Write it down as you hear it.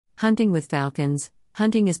Hunting with falcons.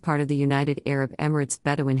 Hunting is part of the United Arab Emirates'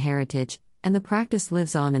 Bedouin heritage, and the practice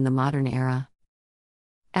lives on in the modern era.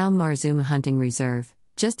 Al Marzoum Hunting Reserve.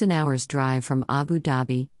 Just an hour's drive from Abu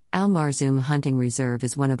Dhabi, Al Marzoum Hunting Reserve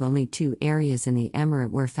is one of only 2 areas in the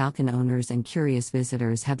Emirate where falcon owners and curious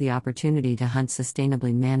visitors have the opportunity to hunt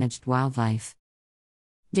sustainably managed wildlife.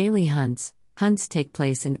 Daily hunts. Hunts take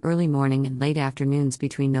place in early morning and late afternoons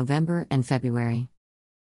between November and February.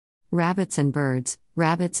 Rabbits and birds.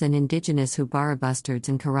 Rabbits and indigenous Hubara bustards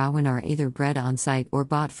in Karawan are either bred on site or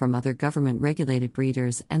bought from other government-regulated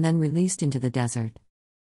breeders and then released into the desert.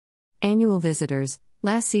 Annual visitors.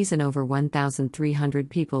 Last season over 1,300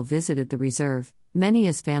 people visited the reserve, many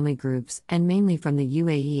as family groups and mainly from the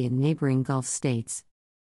UAE and neighboring Gulf states.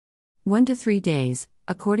 1 to 3 days.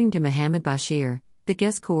 According to Mohammed Bashir, the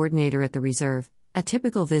guest coordinator at the reserve, a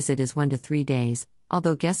typical visit is 1 to 3 days,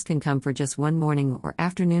 although guests can come for just one morning or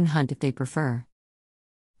afternoon hunt if they prefer.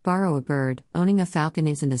 Borrow a bird. Owning a falcon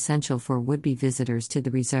isn't essential for would-be visitors to the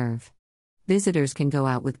reserve. Visitors can go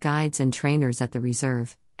out with guides and trainers at the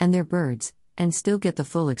reserve, and their birds, and still get the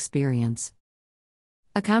full experience.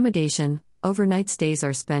 Accommodation. Overnight stays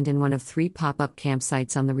are spent in one of 3 pop-up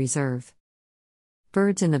campsites on the reserve.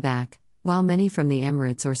 Birds in the back. While many from the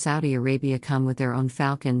Emirates or Saudi Arabia come with their own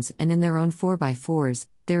falcons and in their own 4x4s,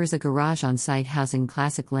 there is a garage on site housing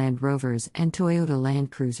classic Land Rovers and Toyota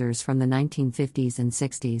Land Cruisers from the 1950s and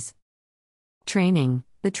 60s. Training.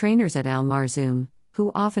 The trainers at Al Marzoum,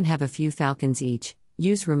 who often have a few falcons each,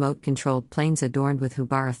 use remote-controlled planes adorned with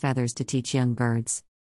Hubara feathers to teach young birds.